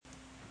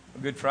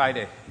Good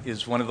Friday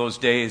is one of those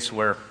days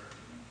where,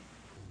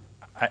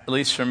 at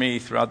least for me,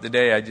 throughout the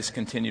day, I just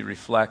continue to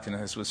reflect, and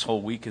as this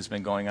whole week has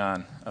been going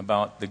on,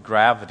 about the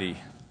gravity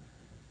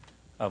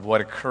of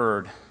what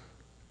occurred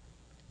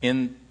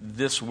in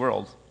this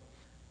world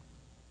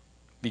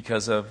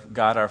because of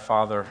God our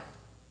Father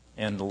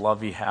and the love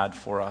He had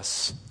for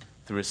us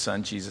through His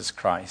Son, Jesus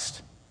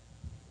Christ,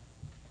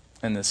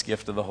 and this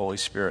gift of the Holy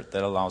Spirit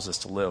that allows us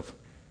to live.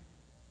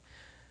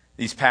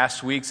 These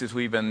past weeks, as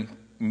we've been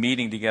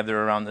meeting together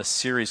around this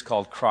series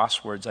called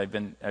Crosswords, I've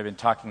been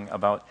talking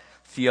about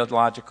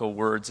theological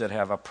words that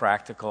have a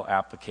practical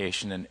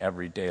application in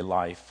everyday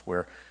life,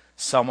 where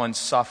someone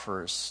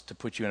suffers to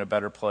put you in a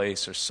better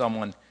place, or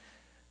someone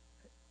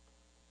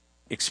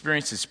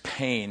experiences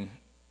pain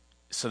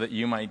so that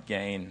you might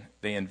gain.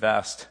 They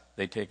invest,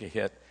 they take a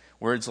hit.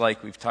 Words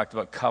like we've talked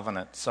about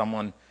covenant,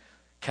 someone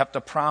kept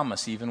a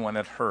promise even when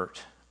it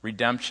hurt.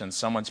 Redemption,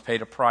 someone's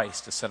paid a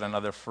price to set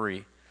another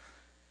free.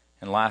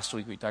 And last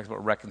week we talked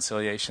about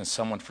reconciliation,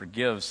 someone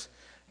forgives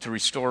to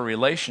restore a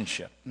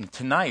relationship. And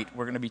tonight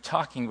we're going to be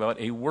talking about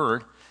a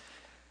word,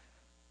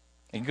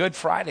 a Good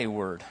Friday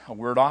word, a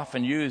word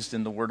often used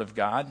in the Word of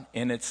God,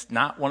 and it's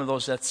not one of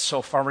those that's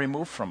so far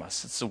removed from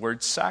us. It's the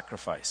word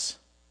sacrifice.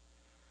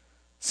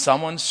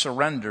 Someone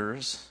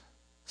surrenders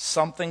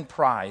something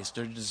prized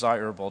or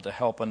desirable to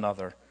help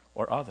another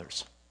or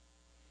others.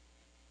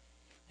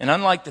 And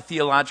unlike the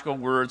theological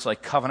words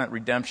like covenant,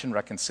 redemption,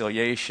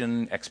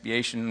 reconciliation,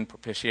 expiation,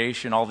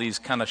 propitiation, all these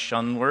kind of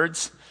shunned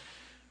words,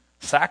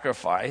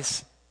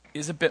 sacrifice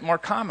is a bit more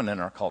common in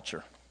our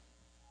culture.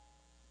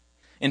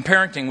 In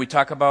parenting, we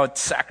talk about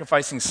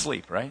sacrificing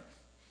sleep, right?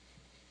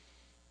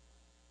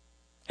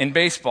 In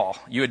baseball,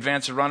 you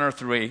advance a runner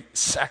through a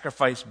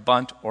sacrifice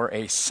bunt or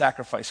a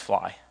sacrifice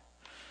fly.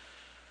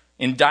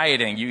 In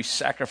dieting, you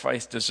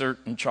sacrifice dessert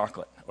and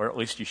chocolate, or at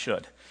least you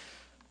should.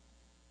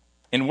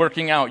 In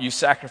working out, you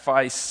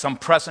sacrifice some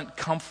present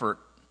comfort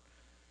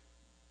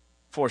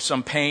for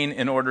some pain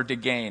in order to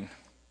gain.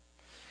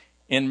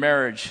 In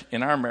marriage,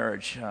 in our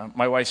marriage,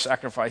 my wife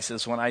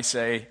sacrifices when I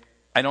say,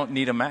 I don't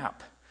need a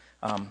map.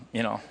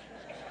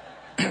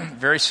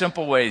 Very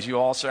simple ways you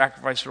all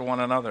sacrifice for one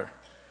another.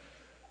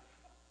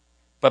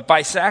 But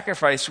by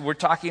sacrifice, we're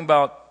talking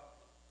about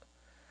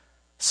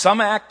some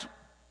act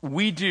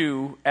we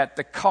do at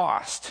the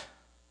cost,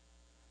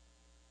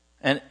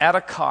 and at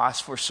a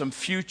cost for some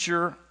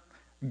future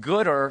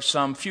good or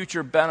some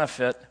future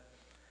benefit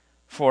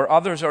for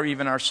others or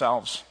even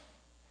ourselves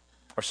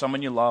or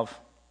someone you love.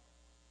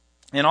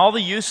 And all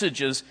the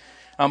usages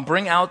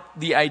bring out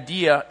the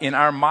idea in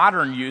our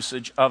modern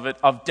usage of it,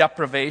 of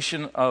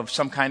deprivation of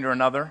some kind or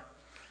another.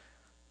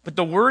 But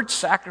the word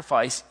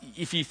sacrifice,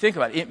 if you think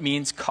about it, it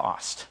means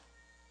cost.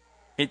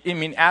 At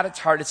its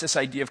heart, it's this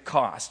idea of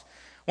cost.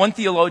 One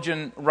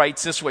theologian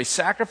writes this way: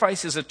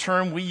 sacrifice is a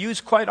term we use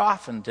quite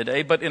often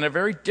today, but in a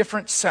very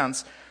different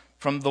sense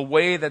from the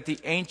way that the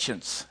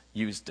ancients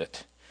used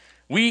it.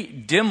 We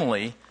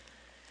dimly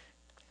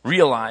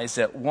realize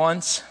that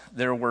once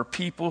there were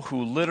people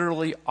who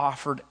literally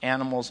offered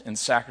animals in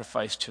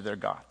sacrifice to their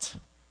gods.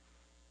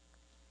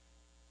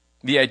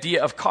 The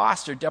idea of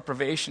cost or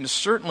deprivation is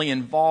certainly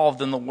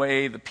involved in the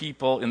way the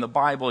people in the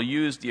Bible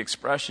used the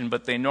expression,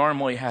 but they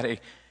normally had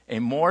a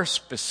more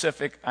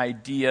specific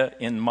idea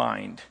in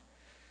mind.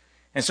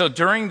 And so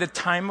during the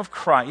time of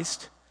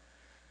Christ,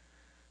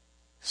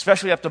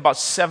 especially up to about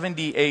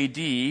 70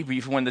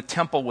 AD, when the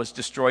temple was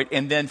destroyed,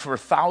 and then for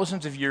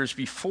thousands of years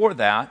before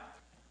that,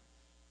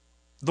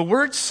 the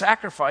word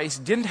sacrifice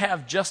didn't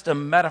have just a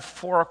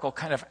metaphorical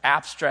kind of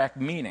abstract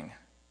meaning,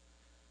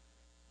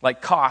 like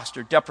cost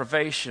or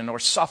deprivation or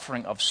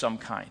suffering of some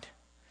kind.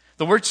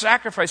 The word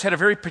sacrifice had a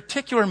very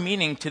particular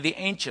meaning to the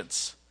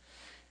ancients.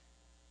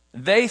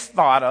 They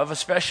thought of,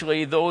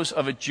 especially those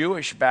of a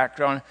Jewish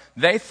background,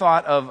 they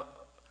thought of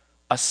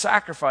a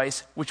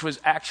sacrifice which was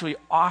actually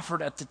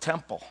offered at the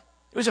temple.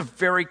 It was a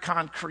very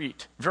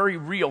concrete, very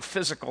real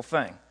physical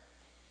thing.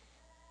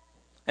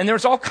 And there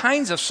was all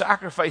kinds of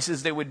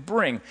sacrifices they would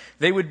bring.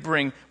 They would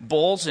bring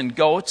bulls and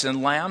goats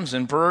and lambs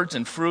and birds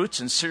and fruits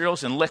and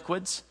cereals and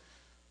liquids.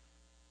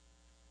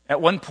 At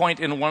one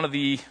point in one of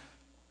the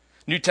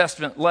New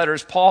Testament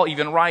letters, Paul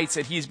even writes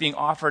that he's being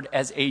offered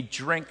as a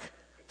drink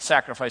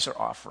sacrifice or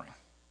offering.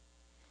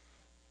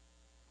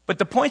 But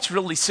the point's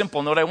really simple,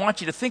 and what I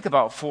want you to think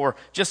about for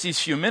just these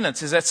few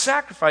minutes is that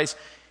sacrifice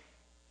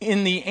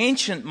in the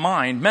ancient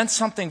mind meant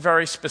something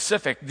very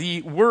specific.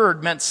 The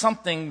word meant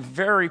something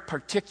very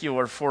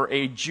particular for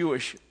a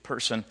Jewish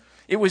person.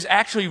 It was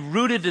actually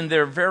rooted in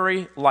their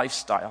very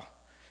lifestyle.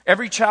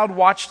 Every child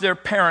watched their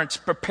parents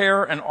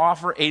prepare and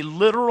offer a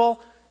literal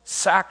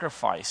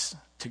sacrifice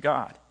to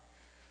God.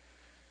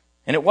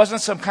 And it wasn't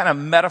some kind of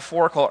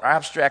metaphorical or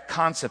abstract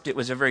concept. It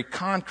was a very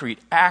concrete,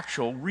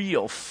 actual,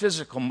 real,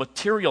 physical,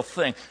 material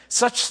thing,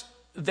 such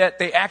that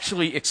they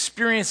actually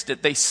experienced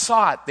it. They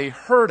saw it. They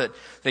heard it.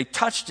 They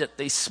touched it.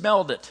 They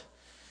smelled it.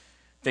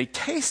 They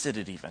tasted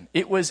it even.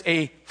 It was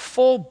a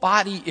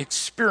full-body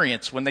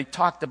experience when they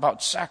talked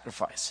about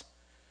sacrifice.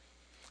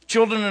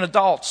 Children and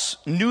adults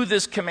knew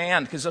this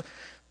command because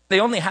They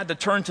only had to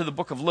turn to the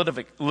book of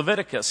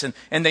Leviticus,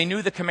 and they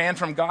knew the command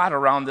from God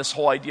around this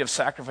whole idea of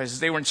sacrifices.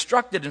 They were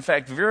instructed, in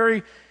fact,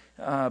 very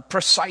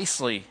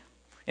precisely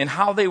in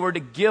how they were to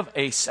give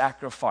a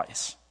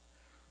sacrifice.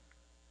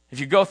 If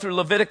you go through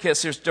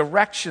Leviticus, there's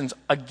directions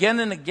again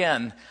and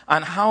again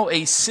on how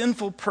a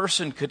sinful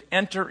person could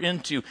enter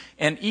into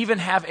and even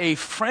have a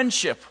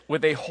friendship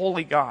with a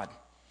holy God.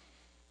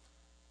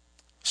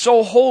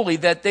 So holy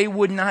that they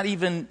would not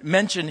even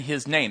mention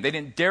his name. They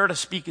didn't dare to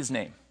speak his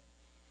name.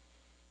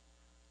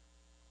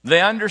 They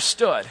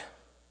understood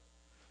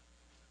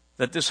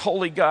that this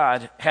holy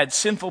God had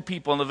sinful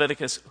people in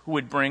Leviticus who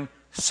would bring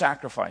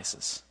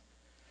sacrifices.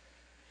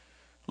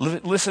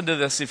 Listen to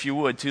this, if you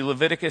would, to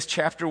Leviticus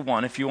chapter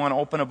 1. If you want to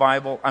open a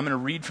Bible, I'm going to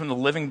read from the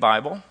Living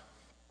Bible.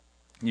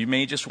 You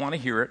may just want to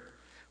hear it.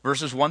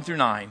 Verses 1 through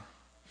 9.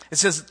 It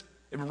says,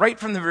 right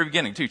from the very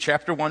beginning, too,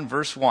 chapter 1,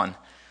 verse 1.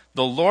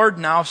 The Lord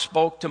now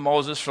spoke to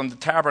Moses from the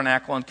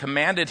tabernacle and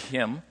commanded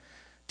him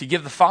to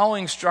give the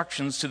following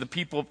instructions to the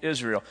people of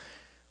Israel.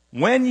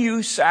 When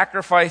you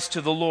sacrifice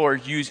to the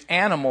Lord, use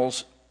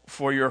animals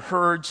for your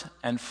herds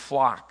and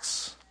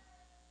flocks.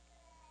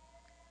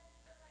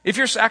 If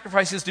your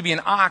sacrifice is to be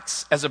an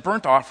ox as a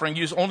burnt offering,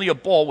 use only a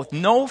bull with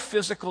no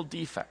physical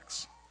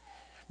defects.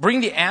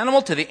 Bring the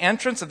animal to the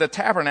entrance of the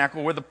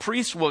tabernacle where the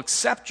priest will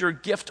accept your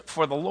gift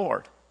for the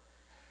Lord.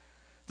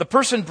 The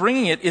person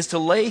bringing it is to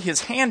lay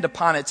his hand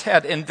upon its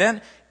head, and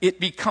then it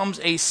becomes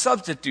a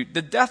substitute.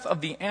 The death of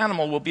the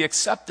animal will be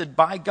accepted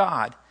by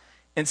God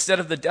instead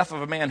of the death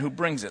of a man who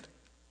brings it,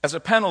 as a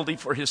penalty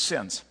for his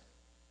sins.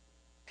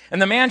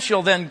 And the man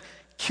shall then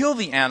kill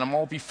the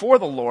animal before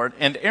the Lord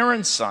and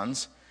Aaron's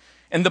sons,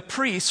 and the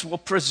priests will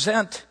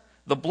present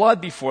the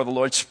blood before the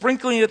Lord,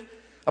 sprinkling it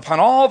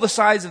upon all the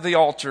sides of the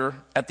altar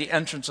at the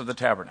entrance of the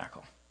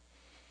tabernacle.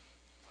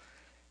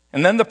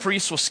 And then the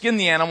priests will skin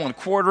the animal and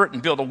quarter it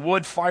and build a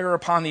wood fire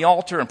upon the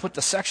altar and put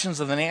the sections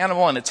of the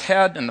animal and its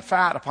head and the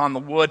fat upon the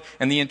wood.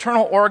 And the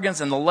internal organs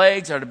and the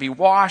legs are to be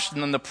washed,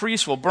 and then the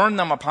priests will burn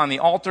them upon the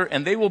altar,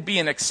 and they will be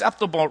an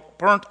acceptable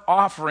burnt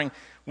offering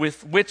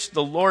with which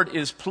the Lord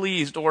is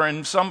pleased. Or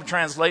in some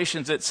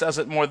translations it says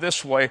it more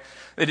this way: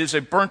 it is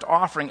a burnt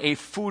offering, a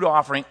food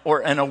offering, or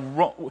an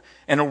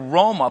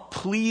aroma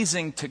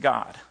pleasing to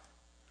God.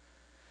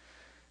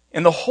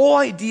 And the whole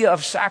idea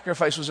of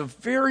sacrifice was a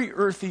very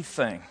earthy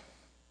thing.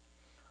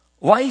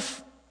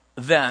 Life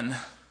then,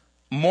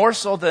 more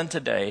so than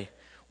today,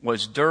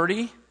 was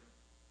dirty,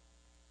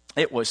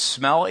 it was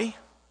smelly,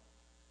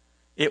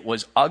 it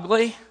was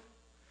ugly,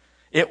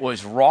 it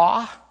was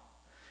raw,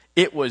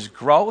 it was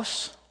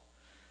gross,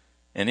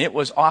 and it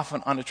was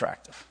often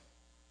unattractive.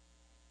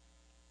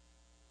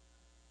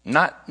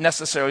 Not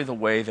necessarily the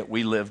way that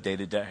we live day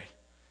to day.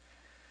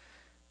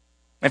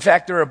 In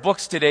fact, there are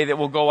books today that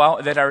will go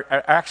out that are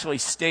actually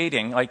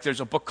stating, like there's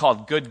a book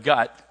called Good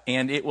Gut,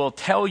 and it will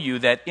tell you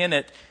that in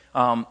it,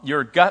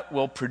 your gut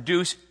will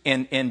produce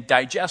and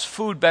digest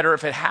food better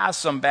if it has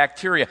some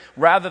bacteria,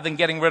 rather than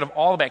getting rid of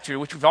all the bacteria,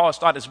 which we've always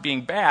thought as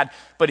being bad.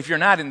 But if you're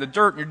not in the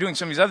dirt and you're doing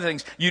some of these other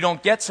things, you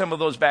don't get some of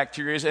those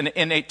bacteria.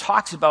 And it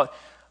talks about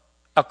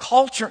a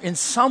culture in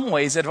some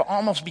ways that have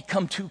almost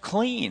become too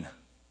clean.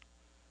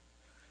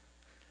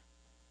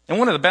 And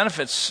one of the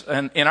benefits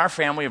in our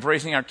family of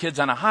raising our kids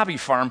on a hobby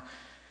farm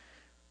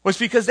was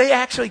because they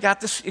actually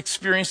got to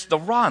experience the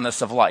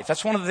rawness of life.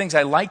 That's one of the things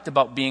I liked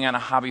about being on a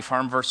hobby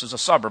farm versus a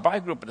suburb. I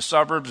grew up in the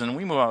suburbs, and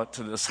we moved out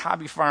to this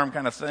hobby farm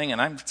kind of thing,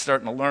 and I'm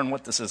starting to learn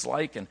what this is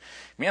like. And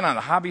man, on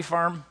a hobby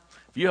farm,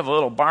 if you have a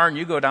little barn,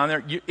 you go down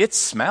there, it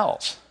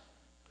smells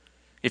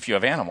if you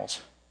have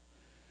animals.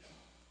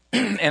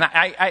 And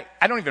I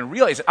don't even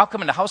realize it. I'll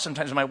come in the house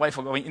sometimes, and my wife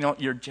will go,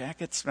 your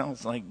jacket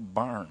smells like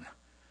barn.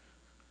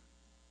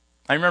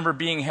 I remember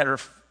being at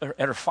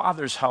her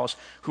father's house,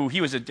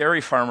 he was a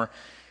dairy farmer,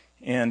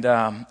 and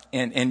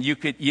you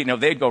could,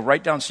 they'd go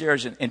right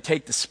downstairs and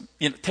take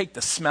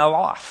the smell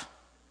off.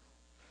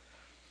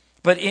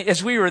 But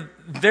as we were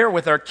there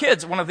with our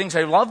kids, one of the things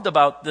I loved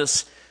about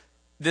this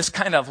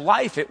kind of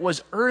life, it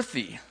was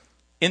earthy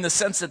in the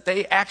sense that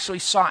they actually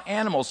saw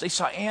animals. They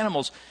saw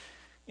animals,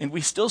 and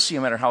we still see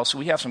them at our house, so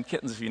we have some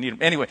kittens if you need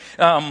them. Anyway,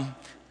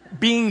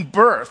 being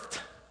birthed,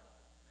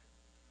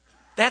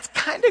 that's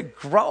kind of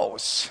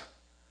gross.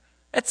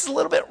 That's a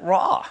little bit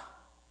raw.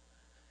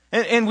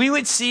 And we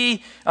would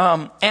see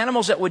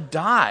animals that would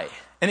die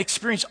and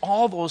experience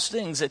all those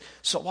things that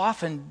so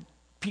often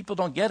people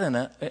don't get in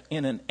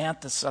an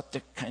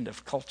antiseptic kind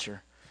of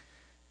culture.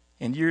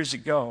 And years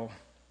ago,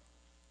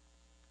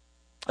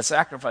 a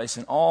sacrifice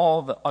and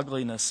all the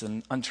ugliness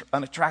and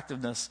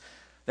unattractiveness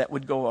that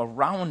would go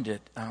around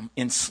it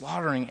in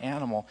slaughtering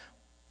animal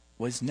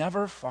was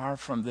never far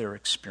from their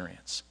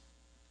experience.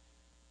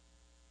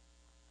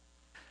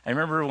 I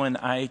remember when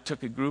I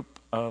took a group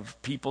of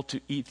people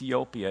to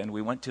Ethiopia, and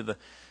we went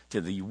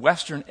to the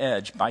western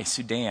edge by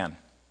Sudan,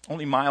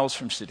 only miles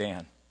from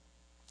Sudan,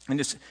 in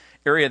this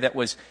area that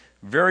was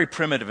very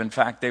primitive. In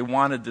fact, they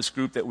wanted this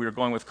group that we were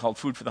going with called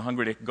Food for the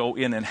Hungry to go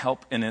in and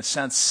help, in a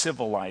sense,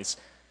 civilize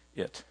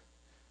it.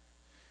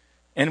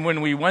 And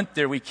when we went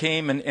there, we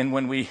came, and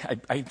when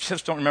I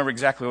just don't remember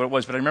exactly what it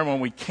was, but I remember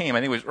when we came, I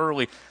think it was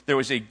early, there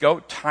was a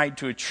goat tied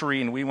to a tree,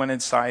 and we went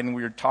inside, and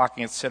we were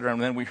talking, etc.,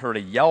 and then we heard a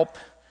yelp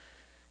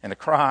and a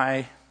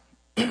cry.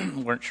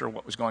 We weren't sure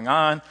what was going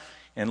on.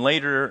 And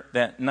later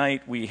that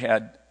night, we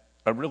had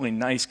a really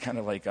nice kind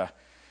of like a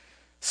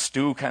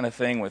stew kind of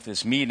thing with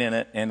this meat in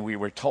it, and we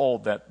were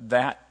told that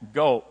that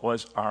goat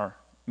was our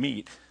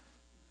meat.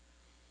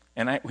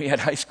 And we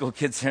had high school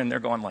kids there, and they're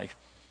going like,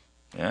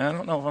 yeah, I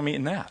don't know if I'm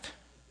eating that.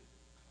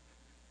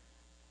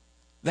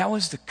 That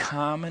was the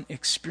common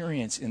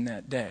experience in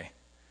that day.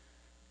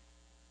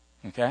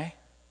 Okay?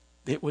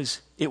 It was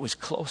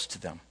close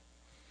to them.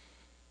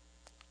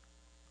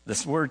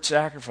 This word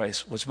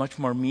sacrifice was much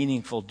more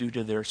meaningful due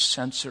to their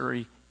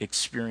sensory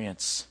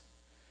experience.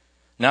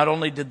 Not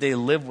only did they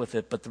live with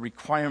it, but the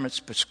requirements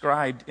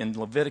prescribed in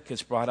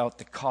Leviticus brought out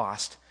the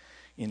cost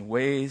in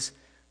ways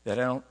that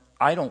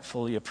I don't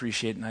fully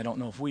appreciate, and I don't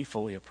know if we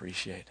fully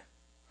appreciate.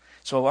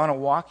 So I want to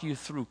walk you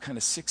through kind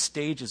of 6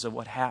 stages of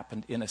what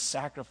happened in a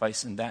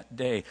sacrifice in that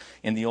day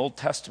in the Old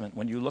Testament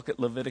when you look at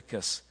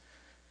Leviticus.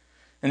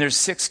 And there's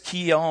 6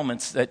 key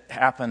elements that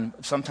happen,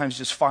 sometimes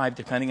just 5,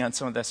 depending on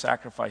some of the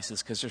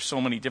sacrifices, because there's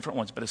so many different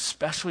ones, but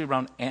especially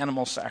around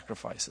animal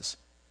sacrifices.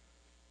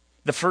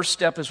 The first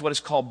step is what is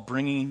called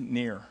bringing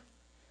near.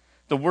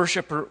 The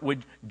worshiper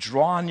would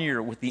draw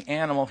near with the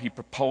animal he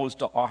proposed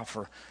to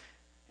offer.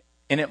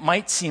 And it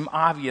might seem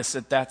obvious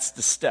that that's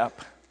the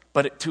step,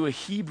 but to a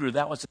Hebrew,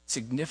 that was a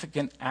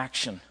significant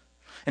action.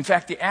 In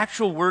fact, the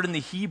actual word in the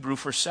Hebrew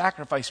for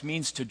sacrifice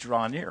means to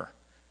draw near.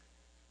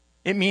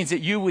 It means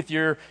that you, with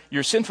your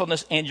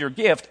sinfulness and your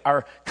gift,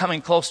 are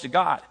coming close to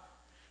God.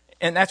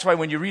 And that's why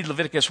when you read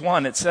Leviticus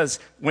 1, it says,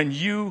 when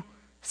you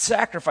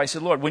sacrifice to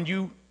the Lord,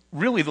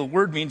 really the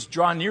word means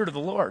draw near to the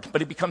Lord,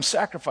 but it becomes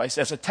sacrifice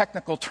as a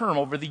technical term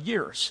over the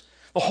years.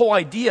 The whole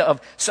idea of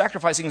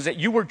sacrificing is that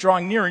you were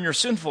drawing near in your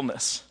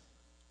sinfulness.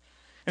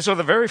 And so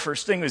the very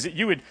first thing is that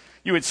you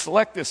would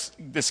select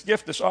this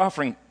gift, this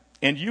offering,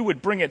 and you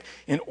would bring it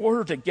in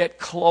order to get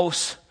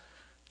close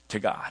to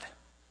God,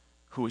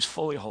 who is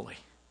fully holy.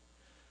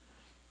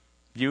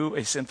 You,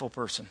 a sinful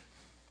person.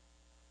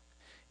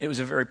 It was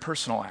a very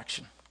personal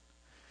action.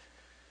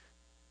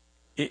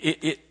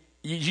 You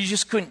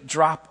just couldn't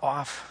drop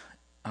off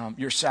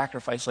your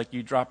sacrifice like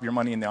you drop your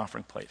money in the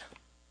offering plate.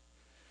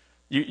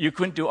 You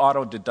couldn't do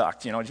auto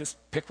deduct, just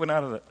pick one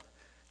out of it.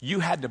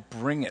 You had to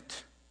bring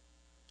it.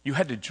 You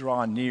had to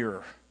draw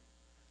near.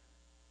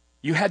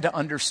 You had to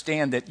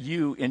understand that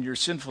you, in your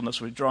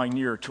sinfulness, were drawing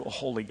near to a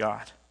holy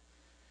God.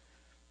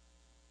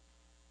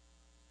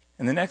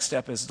 And the next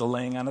step is the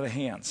laying on of the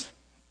hands.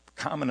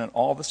 Common in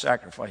all the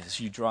sacrifices.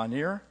 You draw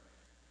near,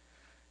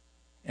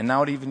 and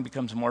now it even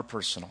becomes more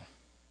personal.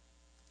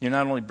 You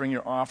not only bring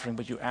your offering,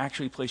 but you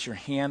actually place your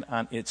hand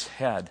on its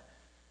head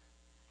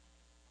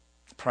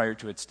prior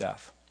to its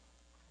death.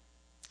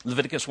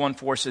 Leviticus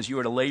 1:4 says you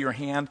are to lay your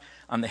hand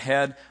on the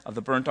head of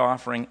the burnt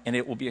offering, and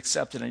it will be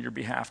accepted on your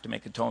behalf to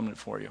make atonement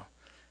for you.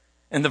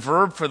 And the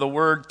verb for the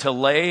word to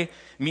lay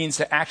means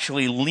to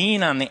actually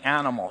lean on the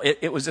animal.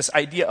 It was this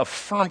idea of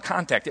firm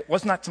contact. It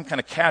was not some kind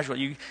of casual.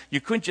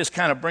 You couldn't just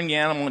kind of bring the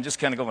animal and just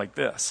kind of go like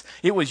this.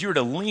 It was you're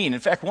to lean.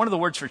 In fact, one of the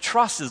words for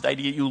trust is the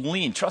idea you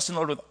lean. Trust in the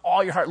Lord with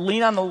all your heart.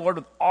 Lean on the Lord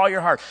with all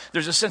your heart.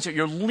 There's a sense that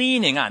you're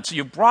leaning on. So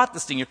you brought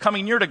this thing. You're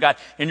coming near to God,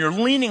 and you're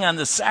leaning on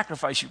the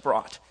sacrifice you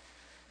brought.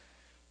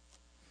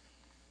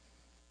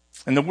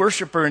 And the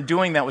worshiper in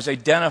doing that was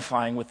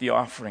identifying with the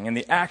offering. And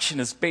the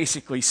action is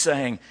basically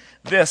saying,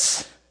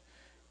 this,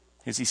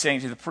 is he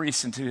saying to the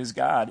priest and to his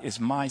God, is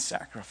my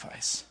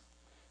sacrifice.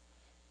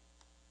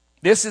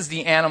 This is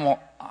the animal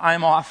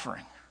I'm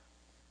offering.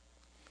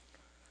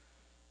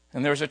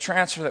 And there was a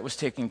transfer that was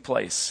taking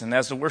place. And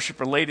as the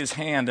worshiper laid his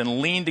hand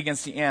and leaned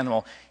against the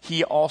animal,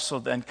 he also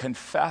then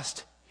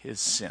confessed his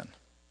sin.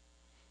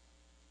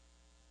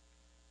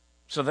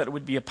 So that it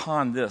would be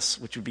upon this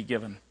which would be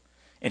given.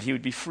 And he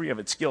would be free of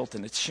its guilt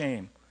and its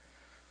shame.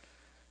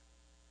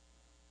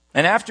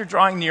 And after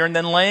drawing near and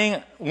then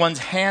laying one's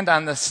hand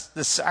on the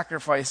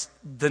sacrifice,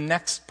 the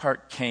next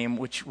part came,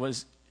 which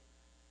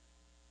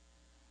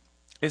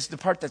is the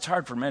part that's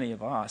hard for many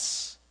of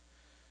us.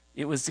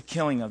 It was the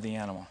killing of the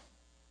animal.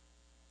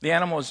 The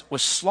animal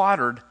was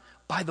slaughtered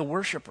by the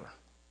worshiper.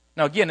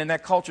 Now again, in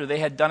that culture, they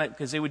had done it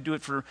because they would do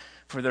it for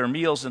their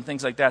meals and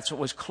things like that, so it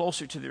was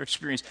closer to their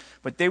experience.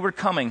 But they were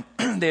coming.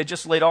 They had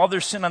just laid all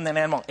their sin on that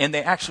animal, and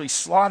they actually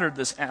slaughtered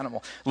this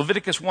animal.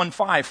 Leviticus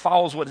 1:5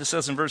 follows what it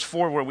says in verse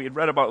 4, where we had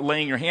read about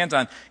laying your hands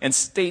on, and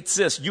states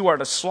this: you are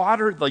to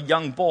slaughter the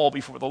young bull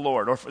before the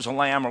Lord, or if it was a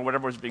lamb or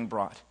whatever was being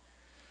brought.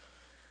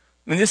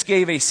 And this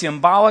gave a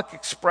symbolic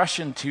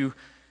expression to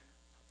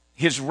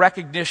his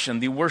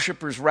recognition, the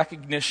worshiper's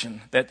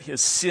recognition, that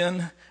his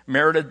sin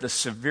merited the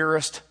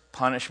severest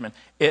punishment.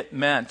 It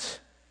meant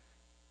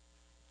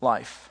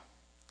life.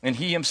 And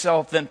he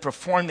himself then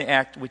performed the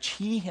act which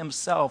he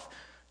himself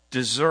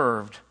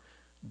deserved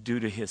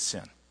due to his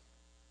sin.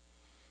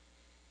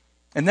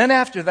 And then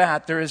after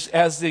that, there is,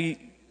 as the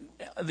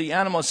the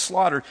animal is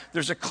slaughtered,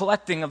 there's a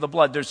collecting of the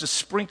blood, there's a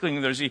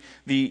sprinkling, there's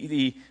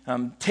the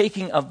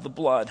taking of the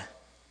blood.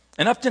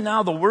 And up to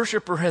now, the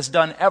worshiper has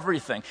done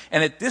everything.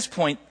 And at this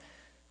point,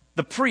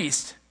 the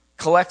priest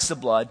collects the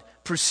blood,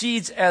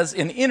 proceeds as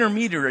an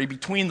intermediary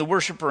between the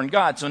worshiper and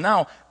God. So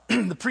now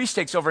the priest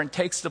takes over and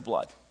takes the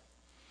blood.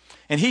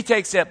 And he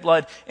takes that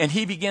blood and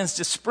he begins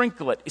to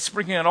sprinkle it,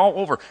 sprinkling it all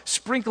over,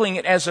 sprinkling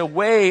it as a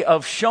way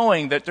of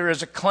showing that there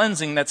is a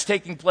cleansing that's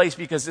taking place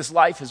because this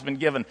life has been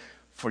given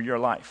for your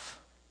life.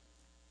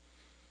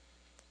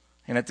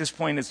 And at this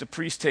point, as the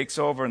priest takes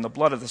over and the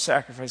blood of the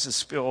sacrifice is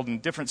spilled,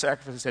 and different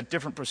sacrifices had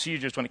different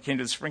procedures when it came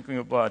to the sprinkling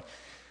of blood,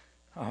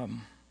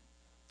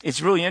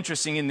 it's really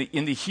interesting.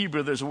 In the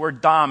Hebrew, there's a word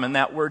dam, and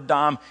that word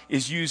dam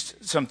is used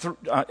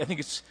I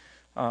think it's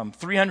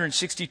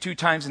 362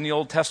 times in the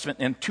Old Testament,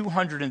 and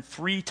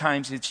 203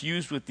 times it's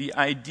used with the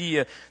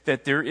idea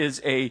that there is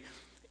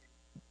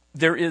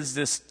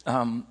this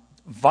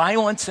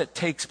violence that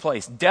takes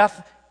place.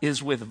 Death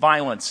is with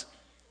violence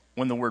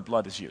when the word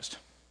blood is used.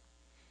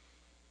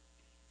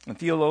 And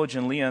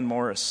theologian Leon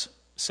Morris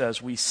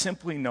says, we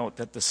simply note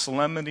that the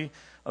solemnity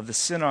of the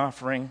sin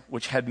offering,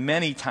 which had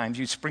many times,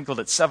 you sprinkled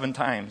it 7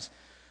 times,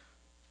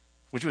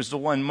 which was the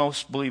one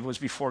most believed was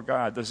before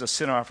God. There's a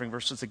sin offering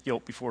versus the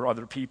guilt before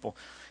other people.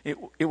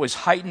 It was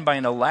heightened by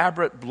an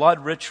elaborate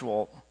blood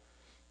ritual,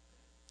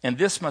 and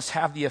this must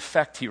have the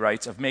effect, he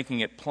writes, of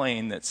making it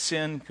plain that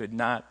sin could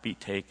not be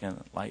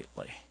taken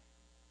lightly.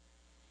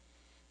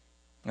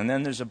 And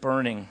then there's a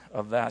burning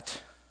of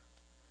that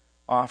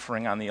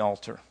offering on the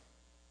altar.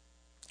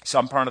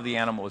 Some part of the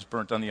animal was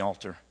burnt on the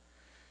altar.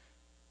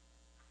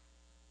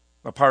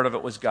 A part of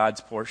it was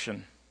God's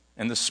portion.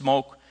 And the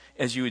smoke,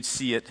 as you would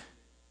see it,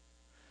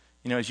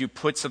 as you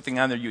put something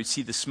on there, you would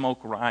see the smoke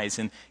rise.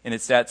 And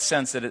it's that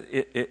sense that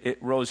it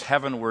rose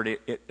heavenward.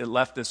 It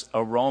left this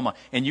aroma.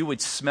 And you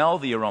would smell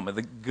the aroma,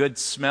 the good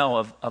smell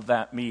of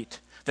that meat.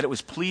 That it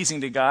was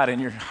pleasing to God. In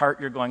your heart,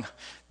 you're going,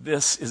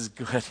 this is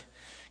good.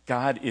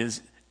 God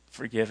is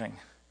forgiving.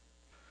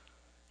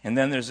 And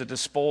then there's a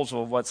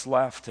disposal of what's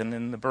left. And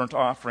in the burnt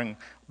offering,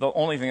 the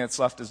only thing that's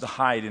left is the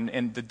hide.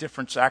 And the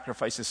different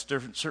sacrifices,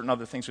 certain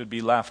other things would be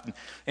left.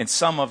 And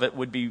some of it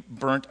would be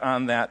burnt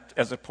on that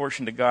as a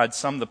portion to God.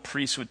 Some the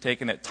priests would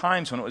take. And at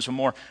times when it was a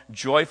more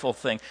joyful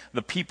thing,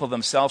 the people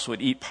themselves would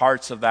eat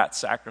parts of that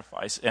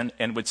sacrifice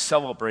and would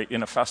celebrate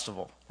in a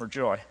festival for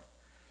joy.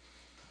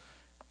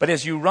 But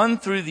as you run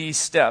through these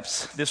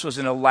steps, this was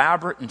an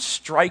elaborate and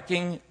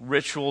striking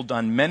ritual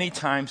done many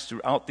times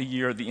throughout the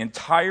year. The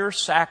entire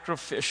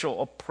sacrificial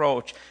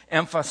approach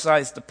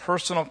emphasized the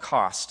personal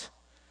cost.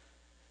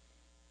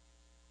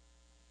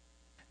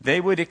 They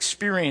would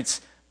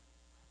experience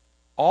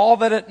all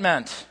that it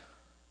meant,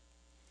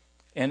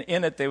 and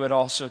in it they would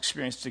also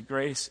experience the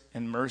grace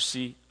and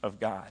mercy of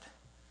God,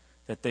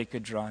 that they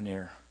could draw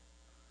near,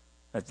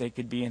 that they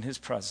could be in His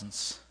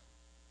presence,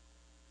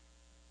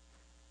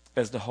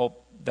 as the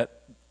hope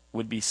that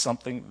would be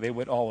something they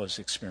would always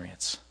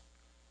experience.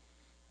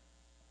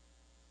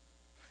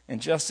 And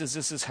just as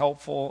this is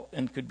helpful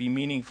and could be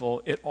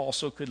meaningful, it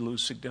also could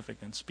lose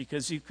significance,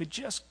 because you could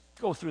just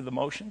go through the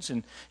motions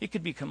and it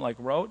could become like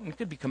rote and it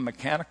could become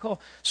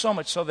mechanical, so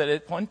much so that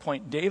at one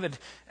point David,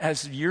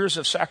 as years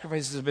of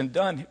sacrifices have been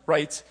done,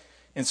 writes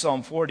in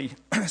Psalm 40,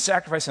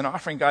 sacrifice and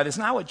offering, God, is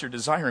not what you're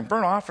desiring.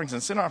 Burnt offerings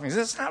and sin offerings,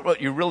 that's not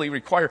what you really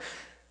require.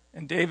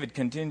 And David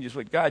continues,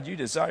 what God you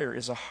desire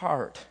is a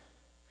heart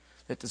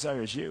that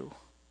desires you.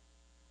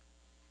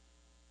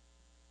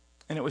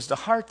 And it was the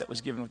heart that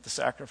was given with the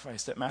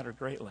sacrifice that mattered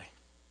greatly.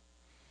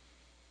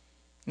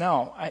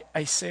 Now,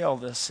 I say all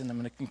this, and I'm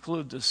going to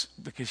conclude this,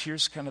 because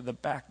here's kind of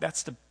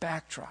that's the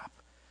backdrop.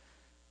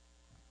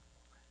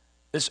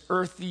 This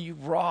earthy,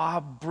 raw,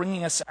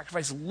 bringing a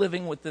sacrifice,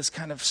 living with this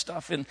kind of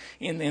stuff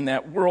in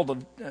that world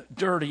of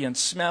dirty and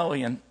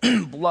smelly and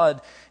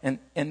blood. And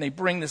they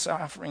bring this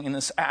offering and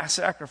this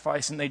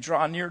sacrifice, and they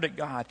draw near to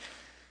God.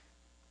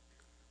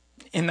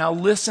 And now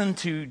listen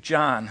to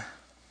John,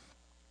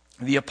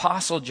 the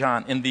Apostle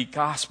John, in the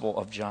Gospel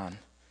of John.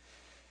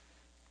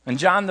 And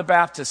John the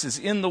Baptist is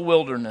in the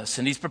wilderness,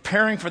 and he's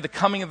preparing for the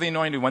coming of the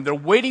Anointed One. They're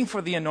waiting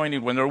for the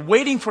Anointed One. They're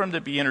waiting for him to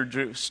be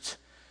introduced.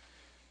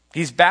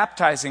 He's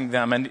baptizing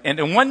them,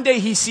 and one day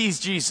he sees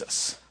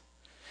Jesus.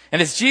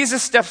 And as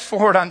Jesus steps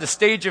forward on the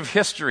stage of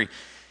history,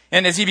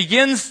 and as he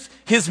begins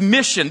his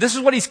mission, this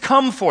is what he's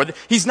come for.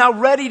 He's now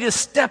ready to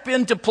step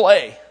into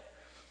play,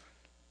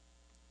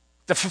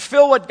 to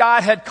fulfill what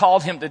God had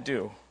called him to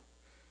do.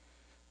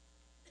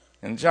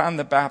 And John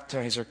the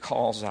Baptizer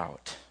calls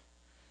out,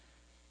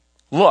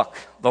 "Look,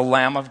 the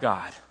Lamb of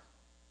God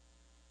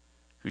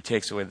who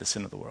takes away the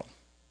sin of the world."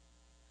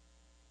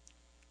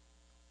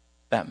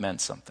 That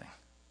meant something.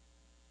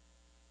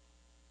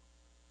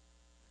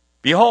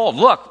 Behold,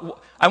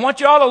 look, I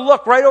want you all to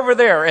look right over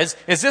there as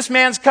this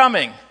man's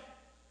coming.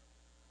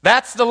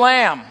 That's the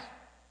Lamb.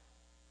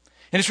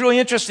 And it's really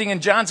interesting in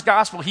John's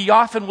gospel, he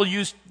often will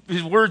use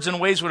his words in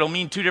ways where it'll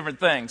mean 2 different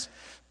things.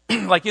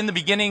 Like in the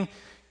beginning,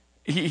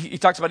 he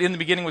talks about in the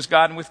beginning was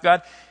God and with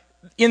God.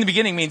 in the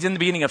beginning means in the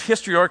beginning of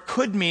history, or it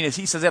could mean, as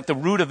he says, at the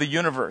root of the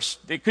universe.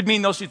 It could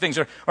mean those two things.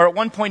 Or at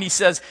one point he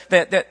says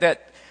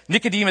that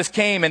Nicodemus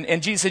came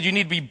and Jesus said you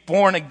need to be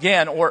born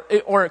again, or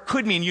it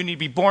could mean you need to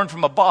be born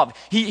from above.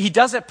 He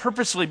does that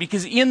purposely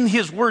because in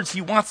his words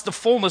he wants the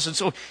fullness, and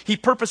so he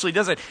purposely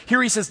does it.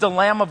 Here he says the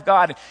Lamb of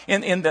God,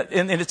 and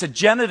it's a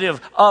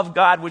genitive of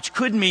God, which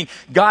could mean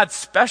God's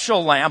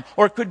special lamb,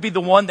 or it could be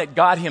the one that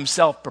God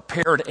himself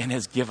prepared and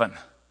has given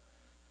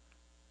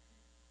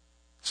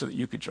so that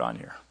you could draw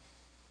near.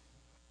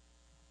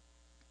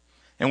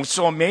 And what's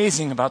so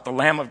amazing about the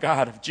Lamb of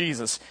God, of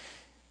Jesus,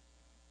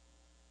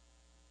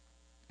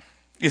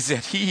 is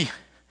that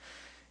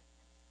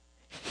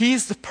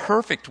he's the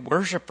perfect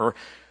worshiper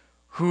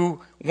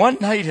who one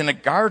night in a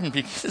garden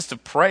begins to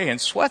pray and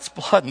sweats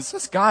blood and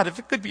says, God, if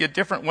it could be a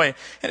different way.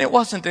 And it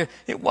wasn't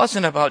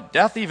about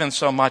death even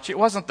so much. It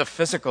wasn't the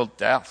physical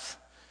death.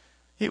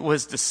 It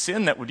was the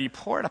sin that would be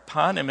poured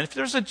upon him. And if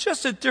there's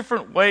just a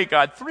different way,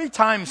 God, 3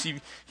 times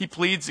he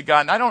pleads to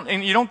God,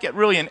 and you don't get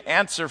really an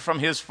answer from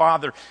his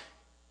Father.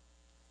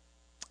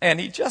 And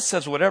he just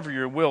says, whatever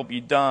your will be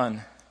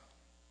done.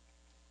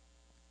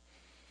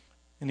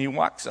 And he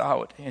walks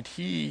out, and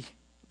he,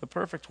 the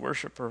perfect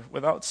worshiper,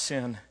 without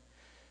sin,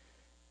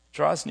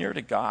 draws near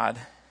to God,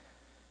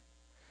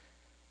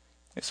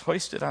 is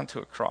hoisted onto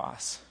a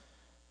cross,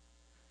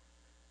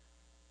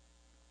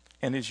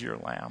 and is your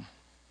lamb.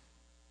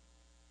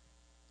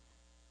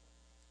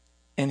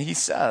 And he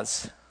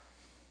says,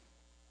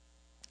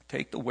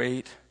 take the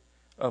weight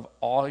of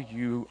all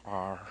you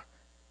are,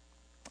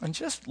 and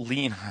just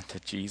lean onto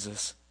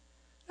Jesus.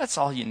 That's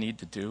all you need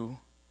to do.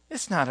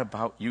 It's not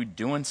about you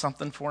doing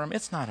something for him.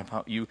 It's not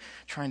about you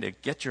trying to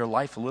get your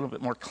life a little bit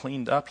more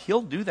cleaned up.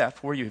 He'll do that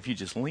for you if you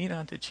just lean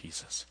onto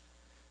Jesus.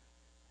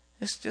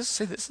 Just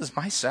say, this is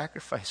my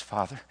sacrifice,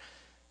 Father.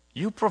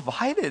 You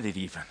provided it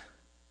even.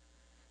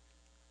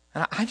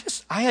 And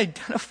I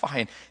identify,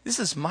 and this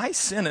is my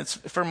sin. It's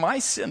for my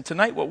sin.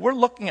 Tonight, what we're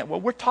looking at,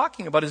 what we're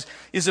talking about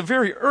is a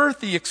very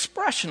earthy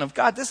expression of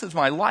God. This is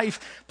my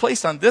life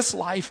placed on this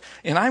life,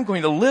 and I'm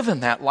going to live in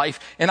that life,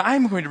 and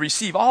I'm going to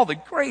receive all the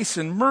grace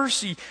and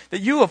mercy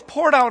that you have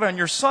poured out on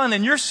your Son.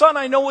 And your Son,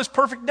 I know, was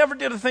perfect, never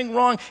did a thing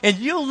wrong. And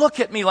you look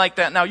at me like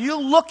that now.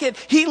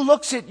 He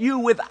looks at you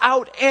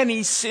without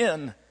any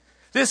sin.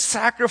 This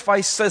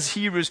sacrifice, says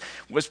Hebrews,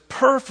 was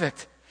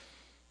perfect.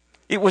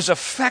 It was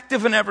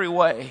effective in every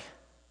way.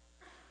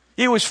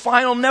 It was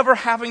final, never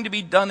having to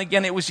be done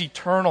again. It was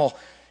eternal.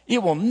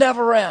 It will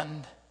never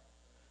end.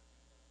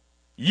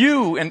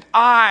 You and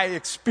I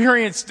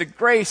experienced the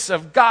grace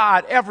of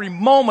God every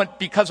moment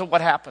because of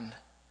what happened.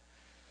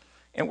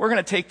 And we're going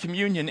to take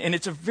communion, and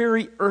it's a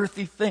very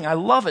earthy thing. I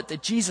love it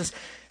that Jesus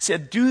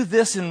said, do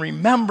this in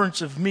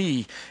remembrance of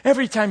me.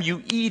 Every time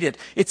you eat it,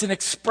 it's an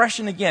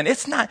expression again.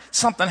 It's not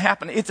something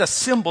happened. It's a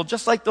symbol,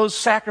 just like those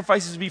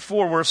sacrifices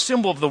before were a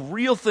symbol of the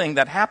real thing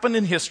that happened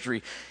in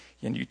history.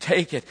 And you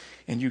take it,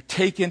 and you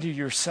take into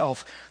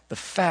yourself the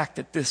fact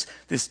that this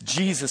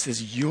Jesus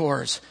is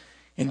yours.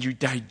 And you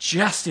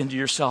digest into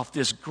yourself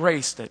this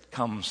grace that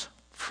comes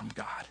from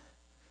God.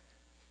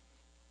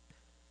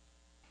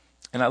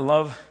 And I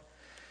love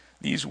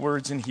these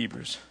words in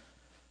Hebrews.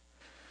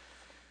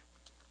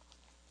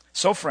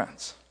 So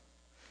friends,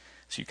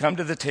 as you come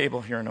to the table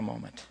here in a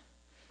moment,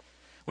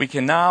 we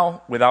can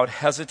now, without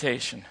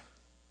hesitation,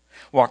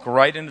 walk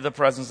right into the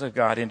presence of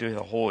God, into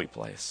the holy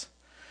place.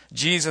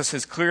 Jesus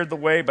has cleared the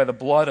way by the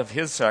blood of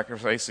his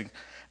sacrificing,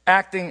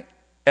 acting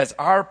as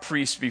our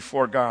priest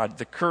before God.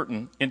 The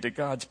curtain into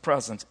God's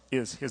presence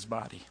is his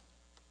body.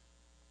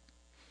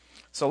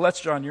 So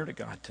let's draw near to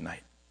God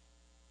tonight,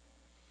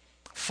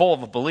 full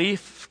of a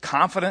belief,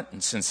 confident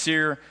and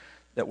sincere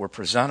that we're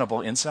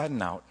presentable inside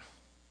and out.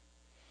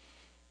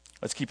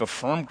 Let's keep a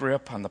firm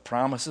grip on the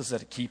promises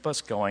that keep us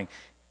going.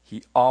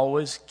 He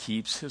always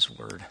keeps his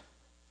word.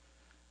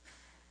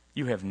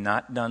 You have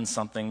not done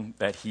something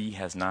that he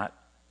has not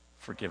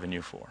forgiven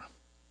you for.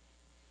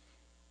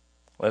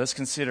 Let us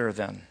consider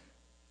then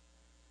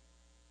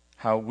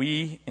how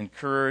we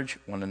encourage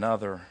one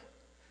another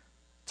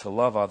to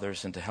love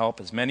others and to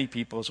help as many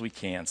people as we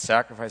can,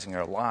 sacrificing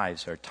our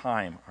lives, our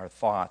time, our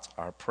thoughts,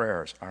 our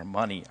prayers, our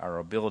money, our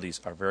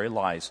abilities, our very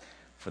lives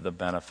for the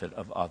benefit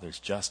of others,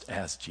 just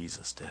as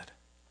Jesus did.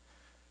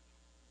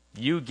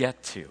 You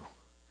get to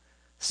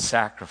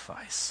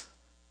sacrifice,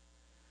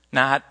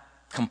 not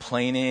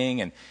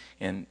complaining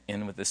and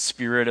with the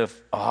spirit of,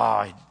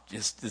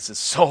 this is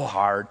so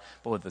hard,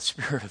 but with the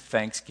spirit of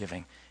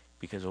thanksgiving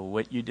because of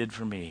what you did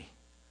for me.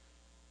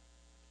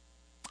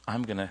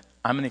 I'm gonna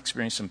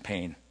experience some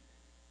pain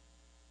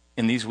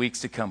in these weeks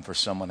to come for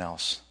someone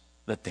else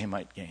that they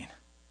might gain.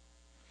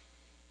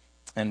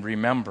 And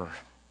remember,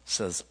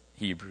 says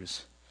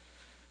Hebrews,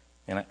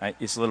 and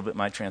it's a little bit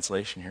my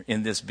translation here,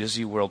 in this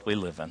busy world we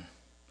live in,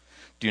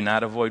 do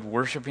not avoid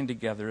worshiping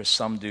together as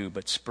some do,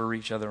 but spur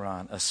each other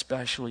on,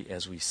 especially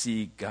as we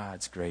see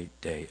God's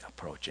great day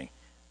approaching.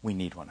 We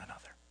need one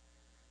another.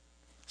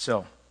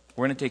 So,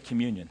 we're going to take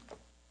communion.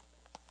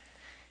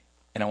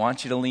 And I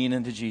want you to lean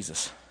into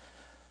Jesus.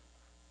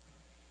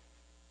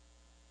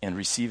 and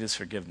receive his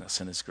forgiveness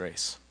and his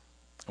grace.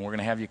 And we're going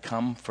to have you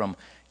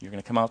you're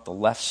going to come out the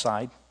left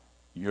side,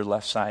 your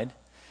left side.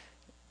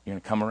 You're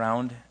going to come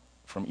around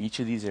from each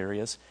of these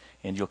areas,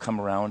 and you'll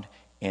come around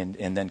and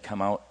then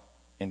come out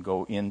and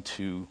go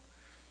into,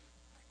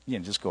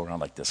 just go around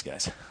like this,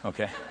 guys,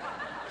 okay?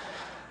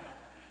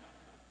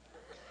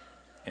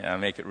 Yeah,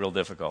 make it real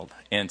difficult.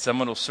 And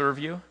someone will serve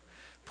you.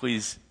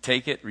 Please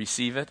take it,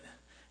 receive it,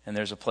 and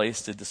there's a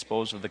place to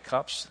dispose of the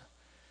cups.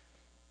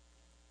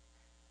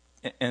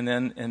 And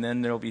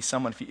then there'll be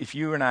someone, if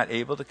you are not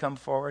able to come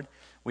forward,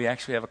 we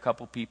actually have a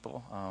couple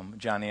people.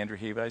 John Andrew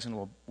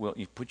Habeisen will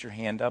you put your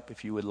hand up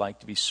if you would like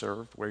to be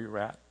served where you're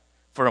at.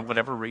 For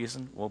whatever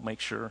reason, we'll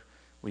make sure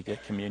we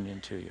get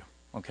communion to you.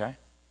 Okay?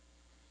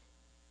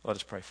 Let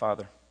us pray.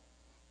 Father,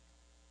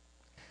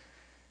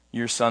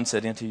 your Son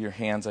said, into your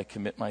hands I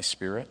commit my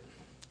spirit.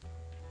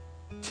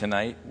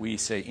 Tonight we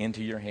say,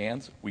 into your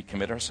hands we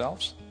commit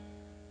ourselves.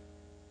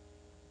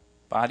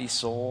 Body,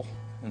 soul,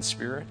 and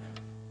spirit.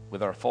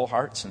 With our full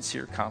heart,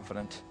 sincere,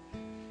 confident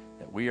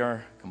that we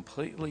are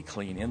completely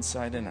clean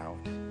inside and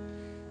out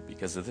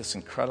because of this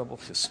incredible,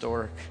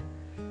 historic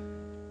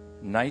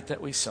night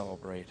that we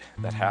celebrate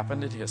that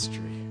happened in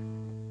history.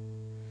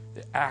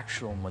 The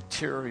actual,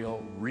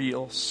 material,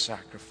 real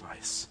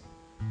sacrifice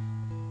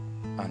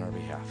on our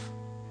behalf.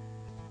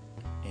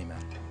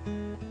 Amen.